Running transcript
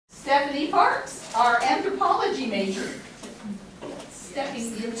Stephanie Parks, our anthropology major. Stepping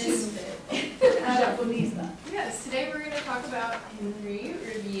Yes, into Japanese. Yes, today we're going to talk about Henri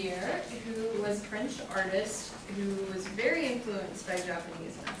Riviere, who was a French artist who was very influenced by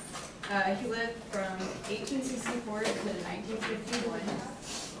Japanese. He lived from 1864 to 1951.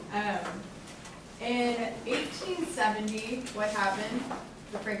 In 1870, what happened?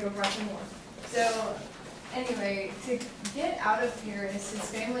 The Franco-Prussian War. So anyway, to get out of Paris, his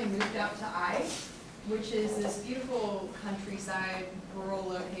family moved out to Ai, which is this beautiful countryside, rural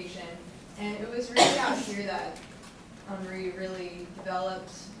location. And it was really out here that Henri really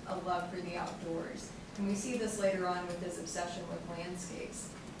developed a love for the outdoors. And we see this later on with his obsession with landscapes.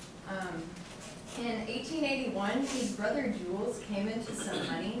 In 1881, his brother Jules came into some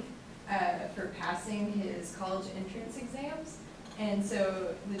money for passing his college entrance exams. And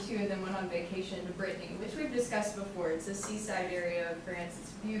so the two of them went on vacation to Brittany, which we've discussed before. It's a seaside area of France.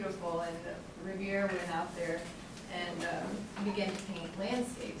 It's beautiful. And Riviere went out there and began to paint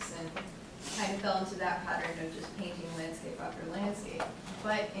landscapes and kind of fell into that pattern of just painting landscape after landscape.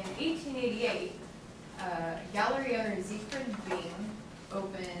 But in 1888, gallery owner Siegfried Beam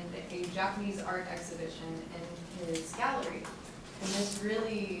opened a Japanese art exhibition in his gallery. And this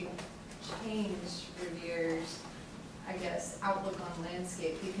really changed Riviere's, I guess, outlook on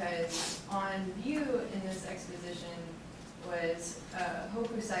landscape, because on view in this exposition was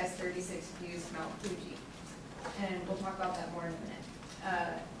Hokusai's 36 views of Mount Fuji. And we'll talk about that more in a minute.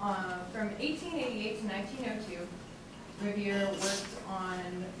 From 1888 to 1902, Riviere worked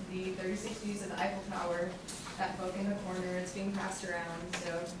on the 36 views of the Eiffel Tower, that book in the corner. It's being passed around, so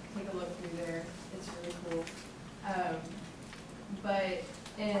take a look through there. It's really cool. But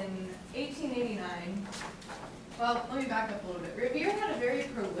in 1889, well, let me back up a little bit. Riviere had a very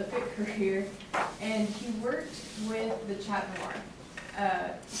prolific career, and he worked with the Chat Noir.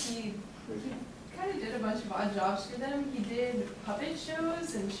 He kind of did a bunch of odd jobs for them. He did puppet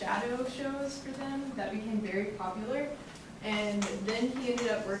shows and shadow shows for them that became very popular. And then he ended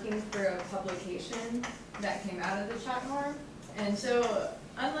up working for a publication that came out of the Chat Noir. And so,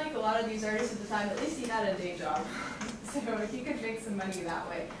 unlike a lot of these artists at the time, at least he had a day job. So he could make some money that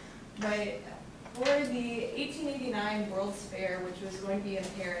way. But for the 1889 World's Fair, which was going to be in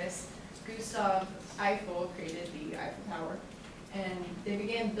Paris, Gustave Eiffel created the Eiffel Tower. And they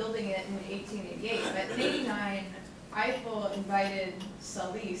began building it in 1888. But in 89, Eiffel invited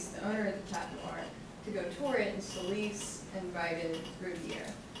Solis, the owner of the Chat Noir, to go tour it, and Solis invited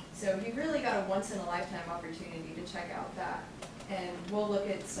Riviere. So he really got a once-in-a-lifetime opportunity to check out that. And we'll look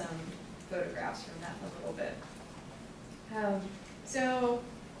at some photographs from that in a little bit. So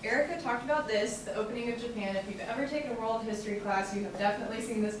Erica talked about this, the opening of Japan. If you've ever taken a world history class, you have definitely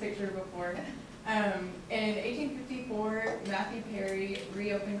seen this picture before. In 1854, Matthew Perry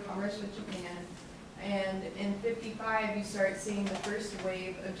reopened commerce with Japan. And in 55, you start seeing the first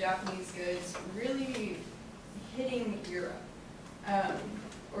wave of Japanese goods really hitting Europe,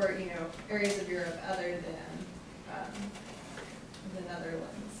 or areas of Europe other than the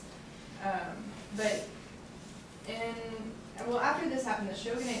Netherlands. But after this happened, the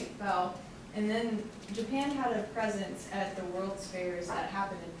shogunate fell, and then Japan had a presence at the World's Fairs that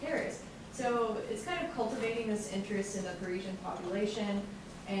happened in Paris. So it's kind of cultivating this interest in the Parisian population,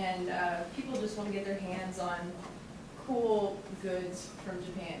 and people just want to get their hands on cool goods from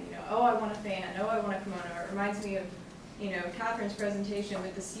Japan. Oh, I want a fan. Oh, I want a kimono. It reminds me of, Catherine's presentation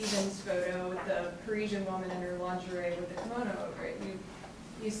with the Stevens photo with the Parisian woman in her lingerie with the kimono over it.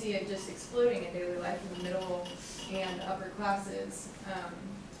 You see it just exploding in daily life in the middle and upper classes.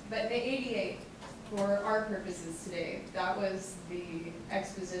 But in 88, for our purposes today, that was the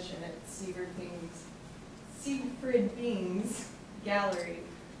exposition at Siegfried Beam's gallery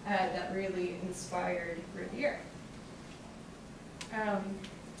that really inspired Riviere.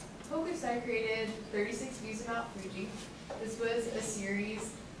 Hokusai created 36 views of Mount Fuji. This was a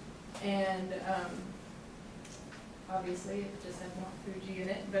series, and obviously it just had Mount Fuji in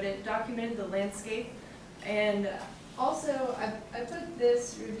it, but it documented the landscape. And also, I put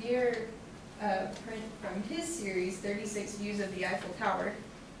this Riviere print from his series, 36 Views of the Eiffel Tower,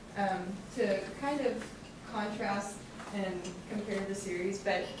 to kind of contrast and compare the series.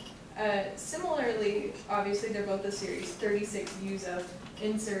 But similarly, obviously they're both a series, 36 Views of,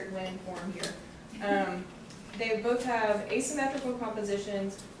 insert landform here. They both have asymmetrical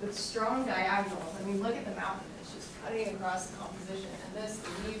compositions with strong diagonals. I mean, look at the mountain, it's just cutting across the composition, and this, the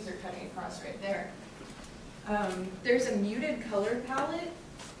leaves are cutting across right there. There's a muted color palette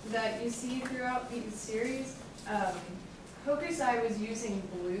that you see throughout the series. Hokusai was using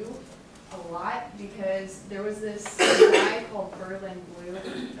blue a lot because there was this dye called Berlin blue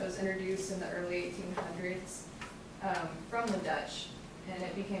that was introduced in the early 1800s from the Dutch, and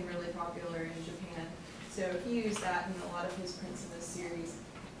it became really popular in Japan. So he used that in a lot of his prints in this series.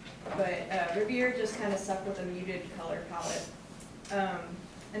 But Riviere just kind of stuck with a muted color palette.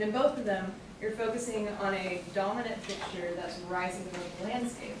 And in both of them, you're focusing on a dominant fixture that's rising above the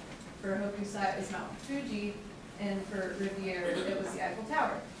landscape. For Hokusai, it was Mount Fuji, and for Riviere, it was the Eiffel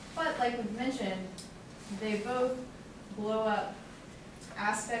Tower. But like we've mentioned, they both blow up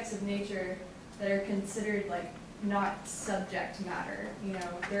aspects of nature that are considered like not subject matter. You know,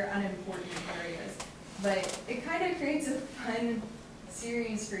 they're unimportant areas. But it kind of creates a fun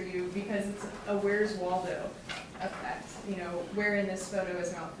series for you because it's a Where's Waldo effect. You know, where in this photo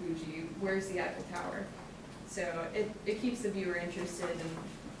is Mount Fuji? Where's the Eiffel Tower? So it keeps the viewer interested and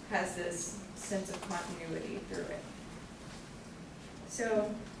has this sense of continuity through it.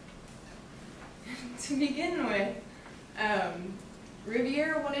 So to begin with,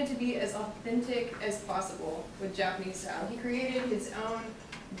 Riviere wanted to be as authentic as possible with Japanese style. He created his own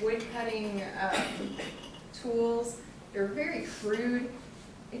woodcutting tools. They were very crude.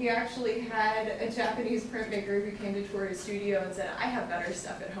 He actually had a Japanese printmaker who came to tour his studio and said, I have better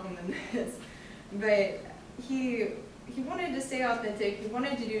stuff at home than this. But he wanted to stay authentic. He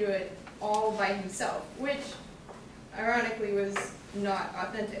wanted to do it all by himself, which ironically was not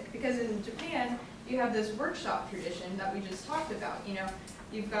authentic. Because in Japan, you have this workshop tradition that we just talked about. You know,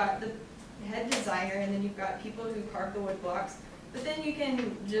 you've got the head designer, and then you've got people who carve the wood blocks, but then you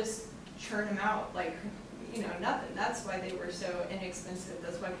can just churn them out like, you know, nothing. That's why they were so inexpensive.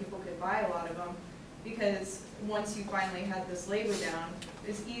 That's why people could buy a lot of them, because once you finally had this labor down,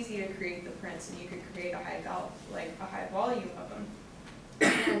 it's easy to create the prints, and you could create a high volume of them.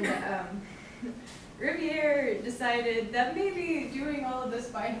 And Riviere decided that maybe doing all of this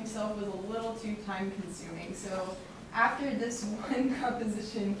by himself was a little too time-consuming. So after this one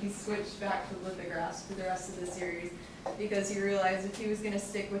composition, he switched back to lithographs for the rest of the series, because he realized if he was going to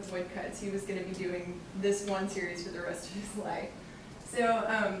stick with woodcuts, he was going to be doing this one series for the rest of his life. So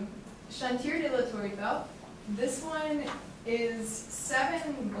Chantier de la Tour Eiffel, this one is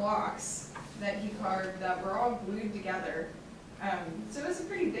 7 blocks that he carved that were all glued together. So it was a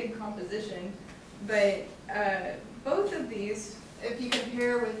pretty big composition, but both of these, if you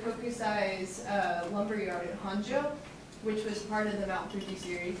compare with Hokusai's lumberyard at Hanjo, which was part of the Mount Fuji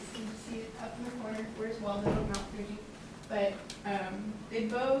series, you can see it up in the corner, where's Waldo, Mount Fuji, but they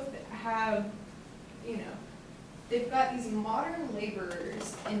both have, you know, they've got these modern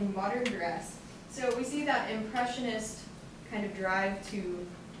laborers in modern dress. So we see that impressionist kind of drive to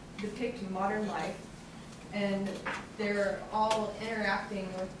depict modern life, and they're all interacting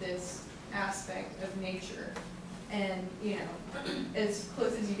with this aspect of nature. And, you know, as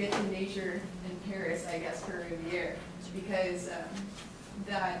close as you get to nature in Paris, I guess, for Riviere, because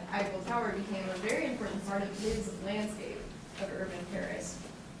that Eiffel Tower became a very important part of his landscape of urban Paris.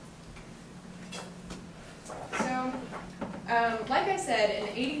 So, like I said, in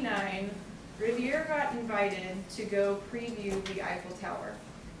 '89, Riviere got invited to go preview the Eiffel Tower,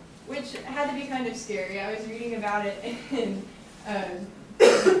 which had to be kind of scary. I was reading about it, and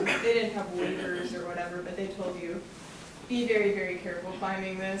they didn't have waivers or whatever, but they told you, be very, very careful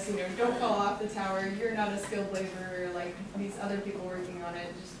climbing this. You know, don't fall off the tower. You're not a skilled laborer like these other people working on it.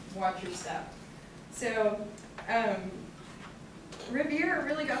 Just watch your step. So Riviere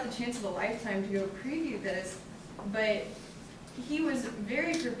really got the chance of a lifetime to go preview this, but he was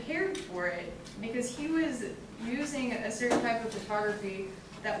very prepared for it because he was using a certain type of photography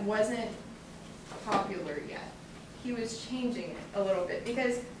that wasn't popular yet. He was changing it a little bit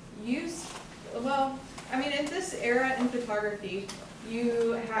because well, I mean, in this era in photography,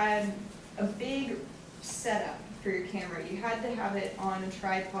 you had a big setup for your camera. You had to have it on a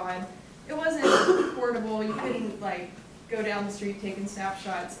tripod. It wasn't portable. You couldn't like go down the street taking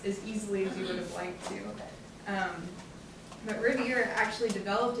snapshots as easily as you would have liked to. But Riviere actually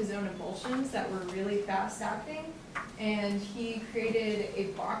developed his own emulsions that were really fast acting, and he created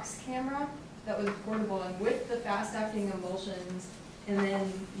a box camera that was portable, and with the fast acting emulsions and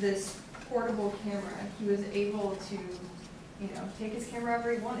then this portable camera, he was able to, you know, take his camera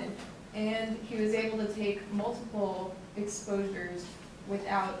wherever he wanted, and he was able to take multiple exposures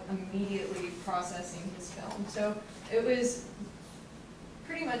without immediately processing his film. So it was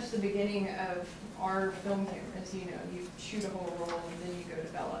pretty much the beginning of our film cameras. You know, you shoot a whole roll and then you go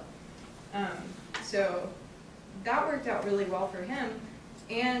develop. So that worked out really well for him,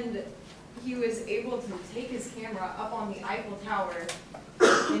 and he was able to take his camera up on the Eiffel Tower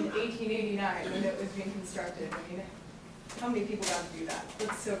in 1889 when it was being constructed. I mean, how many people got to do that?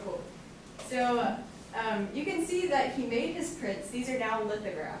 It's so cool. So You can see that he made his prints. These are now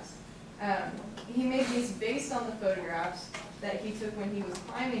lithographs. He made these based on the photographs that he took when he was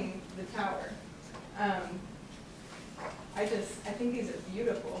climbing the tower. I think these are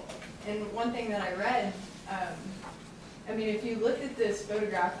beautiful. And one thing that I read, I mean, if you look at this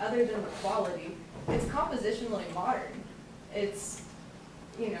photograph, other than the quality, it's compositionally modern. It's,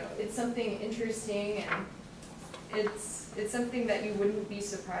 you know, it's something interesting, and it's something that you wouldn't be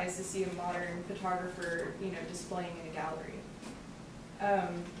surprised to see a modern photographer, you know, displaying in a gallery.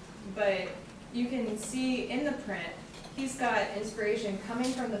 But you can see in the print, he's got inspiration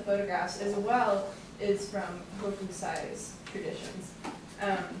coming from the photographs as well as from Hokusai's traditions.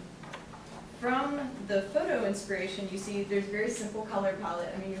 From the photo inspiration, you see there's very simple color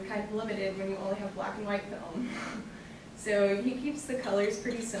palette. I mean, you're kind of limited when you only have black and white film. So he keeps the colors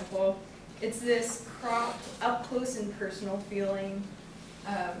pretty simple. It's this cropped, up close and personal feeling,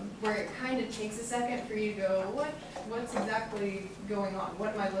 where it kind of takes a second for you to go, what's exactly going on?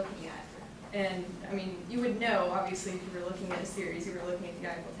 What am I looking at? And I mean, you would know, obviously, if you were looking at a series, you were looking at the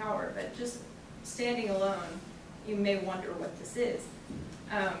Eiffel Tower, but just standing alone, you may wonder what this is.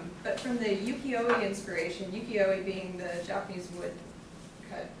 But from the ukiyo-e inspiration, ukiyo-e being the Japanese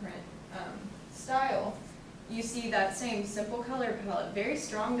woodcut print style, you see that same simple color palette, very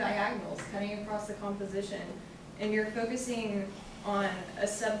strong diagonals cutting across the composition, and you're focusing on a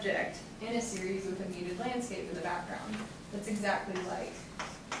subject in a series with a muted landscape in the background. That's exactly like,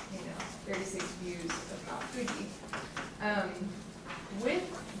 you know, 36 views of Mount Fuji. With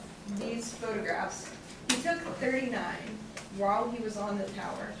these photographs, he took 39 while he was on the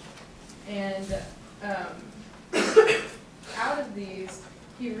tower, and out of these,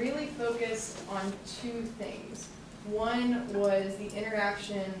 he really focused on two things. One was the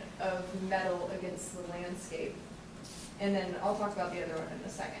interaction of metal against the landscape, and then I'll talk about the other one in a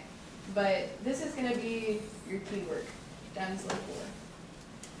second. But this is going to be your key work, Damsel 4,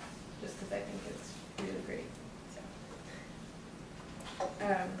 just because I think it's really pretty. So.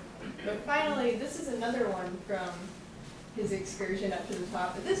 But finally, this is another one from his excursion up to the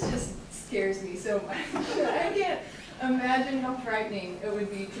top, but this just scares me so much. I can't imagine how frightening it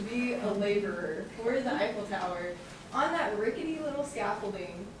would be to be a laborer for the Eiffel Tower on that rickety little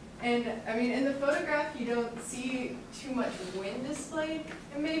scaffolding. And I mean, in the photograph, you don't see too much wind displayed,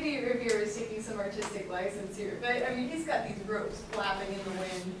 and maybe Riviere is taking some artistic license here, but I mean, he's got these ropes flapping in the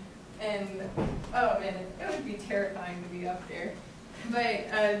wind, and oh man, it would be terrifying to be up there. But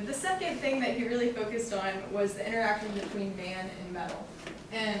the second thing that he really focused on was the interaction between man and metal,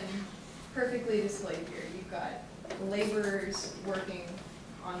 and perfectly displayed here. You've got laborers working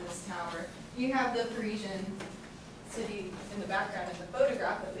on this tower. You have the Parisian city in the background in the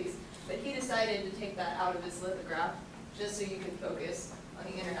photograph at least, but he decided to take that out of his lithograph just so you could focus on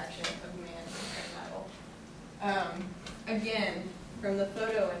the interaction of man and metal. Again, from the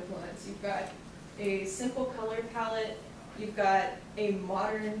photo influence, you've got a simple color palette, you've got a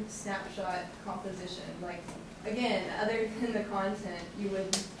modern snapshot composition. Like, again, other than the content, you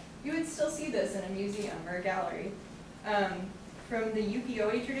would still see this in a museum or a gallery. From the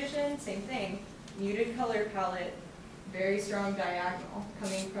ukiyo-e tradition, same thing, muted color palette, very strong diagonal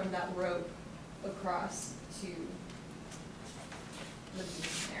coming from that rope across to the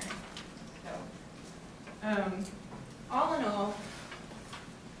beam there. So, all in all,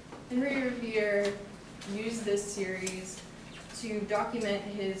 Henri Riviere used this series to document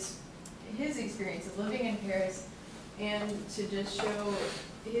his experience of living in Paris and to just show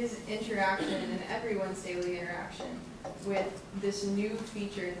his interaction and everyone's daily interaction with this new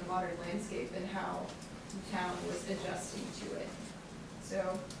feature in the modern landscape and how the town was adjusting to it.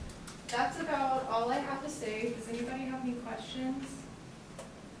 So that's about all I have to say. Does anybody have any questions?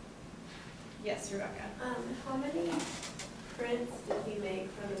 Yes, Rebecca. How many prints did he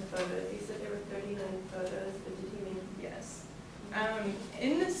make from the photos? You said there were 39 photos, but did he make? Yes.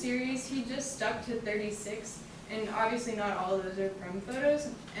 In the series, he just stuck to 36, and obviously not all of those are from photos,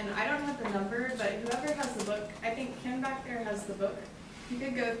 and I don't have the number, but whoever has the book, I think Kim back there has the book, you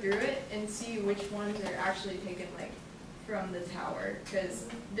could go through it and see which ones are actually taken like from the tower, because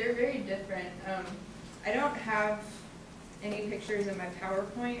they're very different. I don't have any pictures in my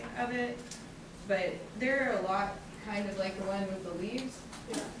PowerPoint of it, but there are a lot kind of like the one with the leaves.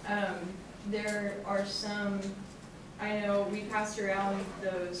 Yeah. There are some, I know we passed around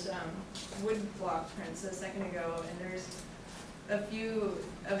those wood block prints a second ago, and there's a few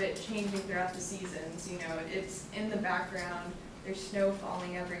of it changing throughout the seasons. You know, it's in the background, there's snow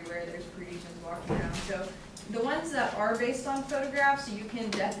falling everywhere, there's Parisians walking around. So the ones that are based on photographs, you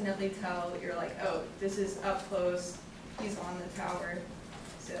can definitely tell, you're like, oh, this is up close, he's on the tower.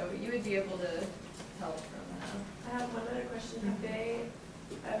 So you would be able to help from them. I have one other question. Have they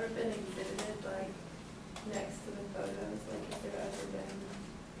ever been exhibited, like, next to the photos? Like, has there ever been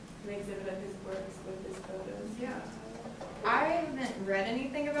an exhibit of his works with his photos? Yeah. I haven't read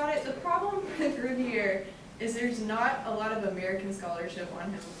anything about it. The problem with Riviere is there's not a lot of American scholarship on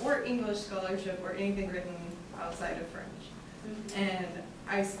him, or English scholarship, or anything written outside of French. And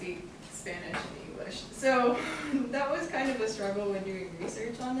I speak Spanish and English. So that was kind of a struggle when doing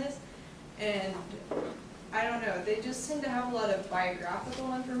research on this. And I don't know, they just tend to have a lot of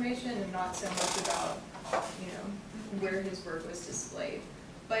biographical information and not so much about, you know, where his work was displayed.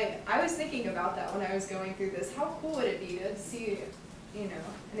 But I was thinking about that when I was going through this. How cool would it be to see, you know,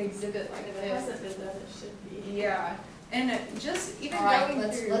 an exhibit like If this? it hasn't been done, it should be. Yeah, and just even All right, going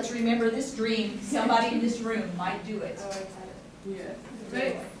through. let's remember this dream. Somebody in this room might do it. Oh, I got it. Yeah,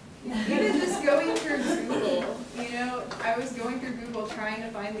 but even just going through Google, you know, I was going through Google trying to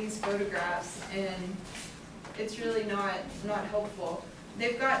find these photographs, and it's really not helpful.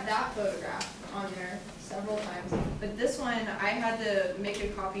 They've got that photograph on there several times, but this one I had to make a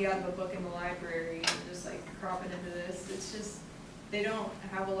copy out of a book in the library and just like crop it into this. It's just they don't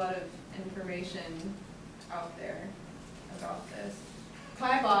have a lot of information out there about this.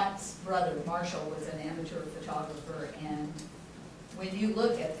 Caillebott's brother, Marshall, was an amateur photographer, and when you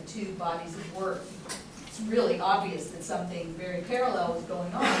look at the two bodies of work, it's really obvious that something very parallel was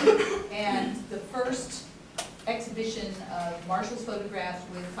going on. And the first exhibition of Marshall's photographs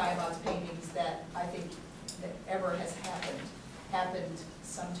with Caillebott's paintings that I think that ever has happened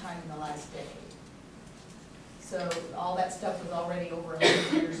sometime in the last decade. So all that stuff was already over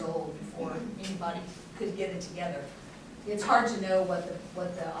 100 years old before anybody could get it together. It's hard to know what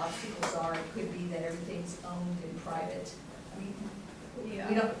the obstacles are. It could be that everything's owned in private. I mean, Yeah.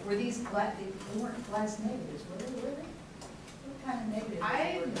 we don't, were these glass, they weren't glass negatives, were they? What kind of negatives were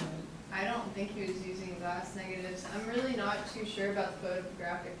they? I don't think he was using glass negatives. I'm really not too sure about the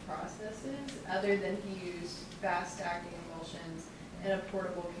photographic processes, other than he used fast stacking emulsions and a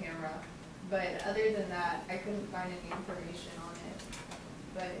portable camera. But other than that, I couldn't find any information on it.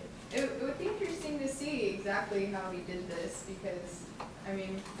 But it would be interesting to see exactly how he did this, because, I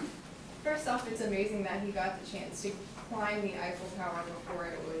mean, first off, it's amazing that he got the chance to climb the Eiffel Tower before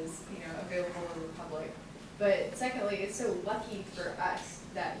it was, you know, available to the public. But secondly, it's so lucky for us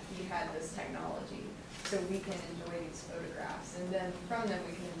that he had this technology, so we can enjoy these photographs, and then from them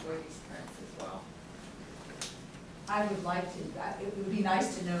we can enjoy these prints as well. I would like to, it would be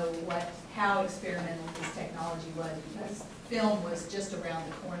nice to know how experimental this technology was, because film was just around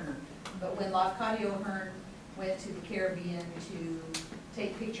the corner. But when Lafcadio Hearn went to the Caribbean to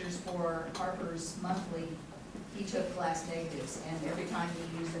take pictures for Harper's Monthly, he took glass negatives, and every time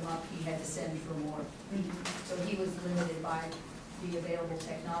he used them up, he had to send for more. So he was limited by the available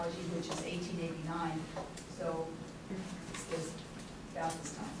technology, which is 1889. So it's just about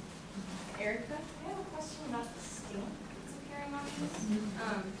this time. Erica? I have a question about the stamp that's appearing on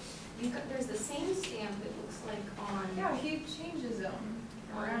this. There's the same stamp, it looks like on Yeah, he changes them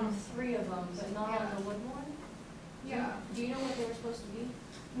around around. 3 of them, but not Yeah. on the wood one. Yeah. Do you know what they were supposed to be?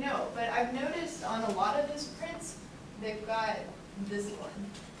 No, but I've noticed on a lot of his prints, they've got this one.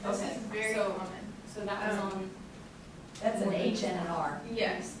 This Okay, is very so- common. So that was on. That's an H and an R.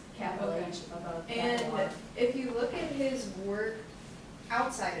 Yes. Capital Okay. H above capital R. And if you look at his work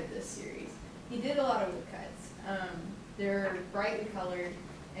outside of this series, he did a lot of woodcuts. They're brightly colored,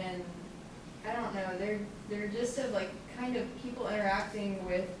 and I don't know, they're just of like kind of people interacting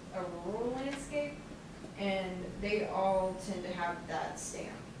with a rural landscape, and they all tend to have that stamp.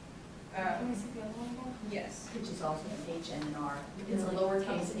 Can we see the other one again? Yes. Which is also an H and an R. It's a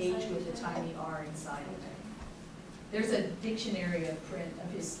lowercase h with a tiny r inside it. There's a dictionary of print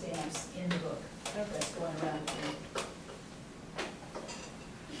of his stamps in the book that's going around.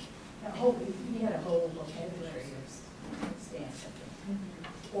 He had a whole vocabulary of stamps, I think,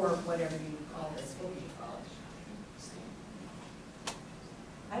 or whatever you call this, what would you call it?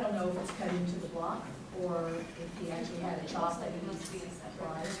 I don't know if it's cut into the block, or if he actually had a chalk that he must be a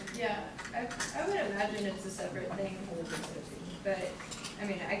separate. Yeah, I would imagine it's a separate thing, but, I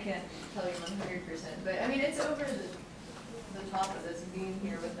mean, I can't tell you 100%, but, I mean, it's over the top of this beam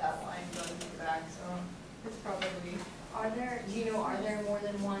here with that line going to the back, so it's probably, Do you know, are there more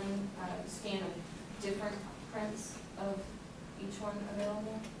than one scan of different prints of each one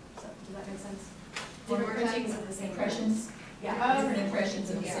available? Does that make sense? Or Different printings of the same impressions? print. Yeah. Different impressions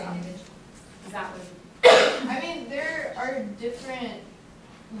of the Yeah. same image? Is that what? I mean, there are different,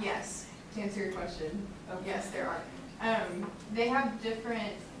 yes, to answer your question, yes, there are. They have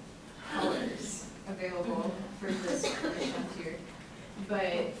different colors available for this frontier.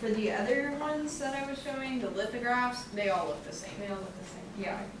 But for the other ones that I was showing, the lithographs, they all look the same. They all look the same.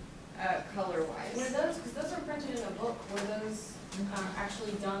 Yeah, color wise. Were those, because those are printed in a book, were those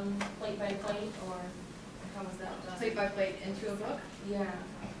actually done plate by plate, or how was that done? Plate by plate into a book? Yeah,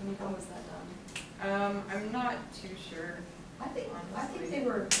 I mean, how was that done? I'm not too sure. I think they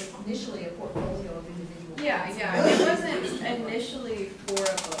were initially a portfolio of individual. Yeah, prints. yeah, it wasn't initially for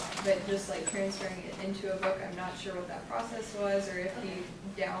a book, but just like transferring it into a book. I'm not sure what that process was, or if he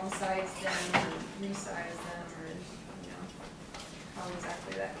downsized them or resized them, or, you know, how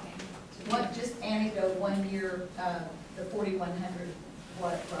exactly that came to be. One, just anecdote, 1 year, the 4100,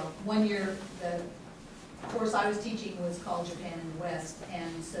 one year, the course I was teaching was called Japan in the West,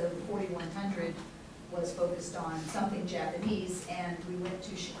 and so the 4100 was focused on something Japanese, and we went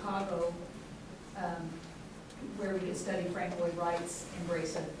to Chicago, where we could study Frank Lloyd Wright's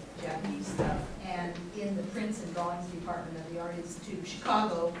embrace of Japanese stuff. And in the prints and drawings department of the Art Institute of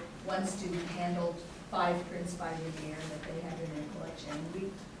Chicago, one student handled 5 prints by Riviere that they had in their collection.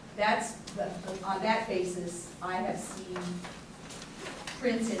 On that basis, I have seen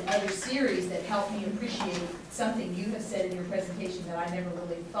prints in other series that help me appreciate something you have said in your presentation that I never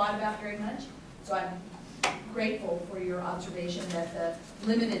really thought about very much. So I'm grateful for your observation that the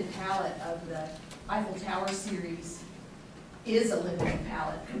limited palette of the Eiffel Tower series is a limited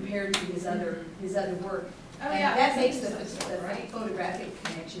palette compared to his other work. Oh, And yeah, that makes the right. photographic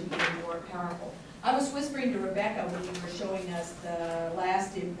connection even more powerful. I was whispering to Rebecca when you were showing us the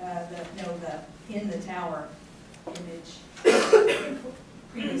last, in the tower image.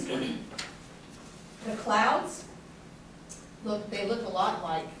 Previous one. The clouds, they look a lot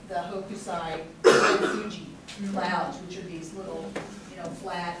like the Hokusai Fuji clouds, which are these little,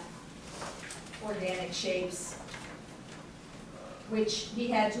 flat, organic shapes, which he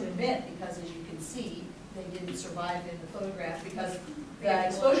had to invent because, as you can see, they didn't survive in the photograph because the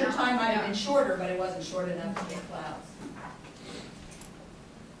exposure time might have been shorter, but it wasn't short enough to get clouds.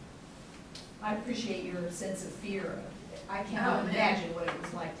 I appreciate your sense of fear. I can't imagine what it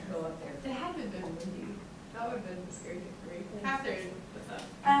was like to go up there. It had to have been windy. That would have been the scary thing for me. Catherine, what's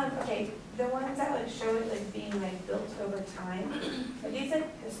up? Okay, the ones that like show it like being like built over time, are these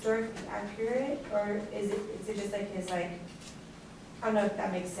like historically accurate, or is it just like his like, I don't know if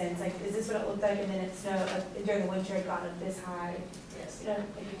that makes sense, like is this what it looked like and then it snowed, like, during the winter it got up this high? Yes. You know,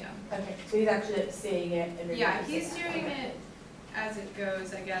 like, Yeah. okay, so he's actually like, seeing it and Yeah, he's reproducing doing Okay. it as it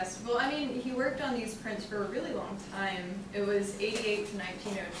goes, I guess. Well, I mean, he worked on these prints for a really long time. It was 88 to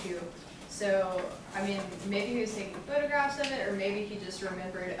 1902. So, I mean, maybe he was taking photographs of it, or maybe he just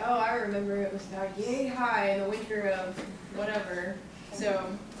remembered, oh, I remember it was about yay high in the winter of whatever. So,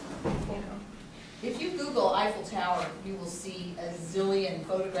 you know. If you Google Eiffel Tower, you will see a zillion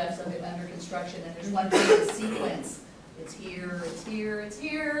photographs of it under construction, and there's one big sequence. It's here, it's here, it's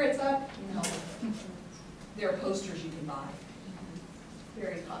here, it's up. There are posters you can buy.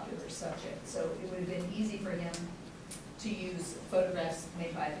 Very popular subject. So it would have been easy for him to use photographs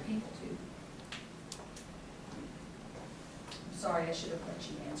made by other people too. I'm sorry, I should have let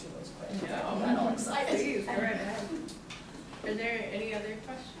you answer those questions. No. I'm all excited. Please, go right ahead. Are there any other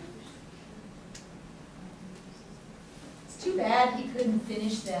questions? It's too bad he couldn't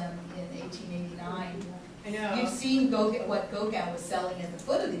finish them in 1889. I know. You've seen what Gauguin was selling at the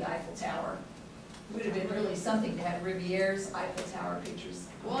foot of the Eiffel Tower. It would have been really something to have Riviere's Eiffel Tower pictures.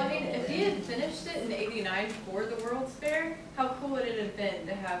 Well, I mean, if he had finished it in '89 for the World's Fair, how cool would it have been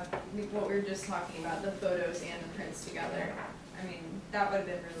to have what we were just talking about, the photos and the prints together? I mean, that would have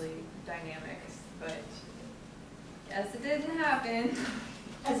been really dynamic, but guess it didn't happen.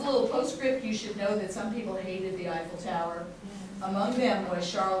 As a little postscript, you should know that some people hated the Eiffel Tower. Among them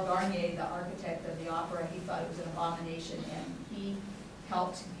was Charles Garnier, the architect of the opera. He thought it was an abomination, and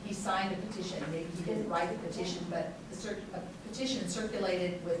he signed a petition. Maybe he didn't write the petition, but a petition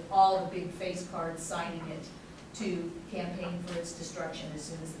circulated with all the big face cards signing it to campaign for its destruction as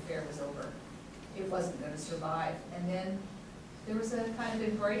soon as the fair was over. It wasn't going to survive. And then there was a kind of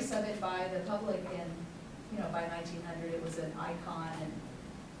embrace of it by the public, and by 1900 it was an icon, and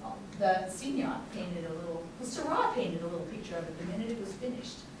the Signac painted Seurat painted a little picture of it the minute it was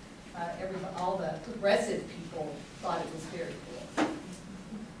finished. All the progressive people thought it was very cool.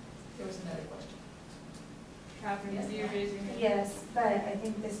 There was another question. Catherine, Yes, you're raising your hand. Yes, but I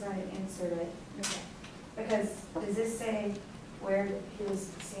think this might have answered it. Okay. Because does this say where he was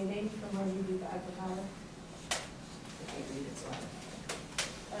standing from where you viewed the Eiffel Tower? If I read it, so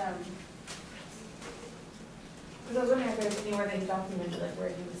Because I was wondering if there was anywhere that he documented like where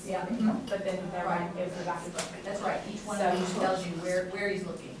he was Yeah. standing, but then never mind, it was in the back of the book. that's right. Each one of these tells you where he's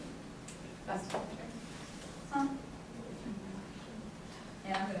looking. That's okay. Huh?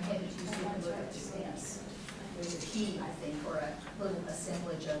 And I'm gonna hand it to you so you can look at the stamps. There's a key, I think, or a little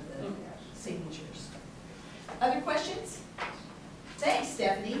assemblage of the signatures. Other questions? Thanks,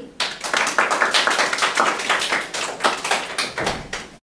 Stephanie.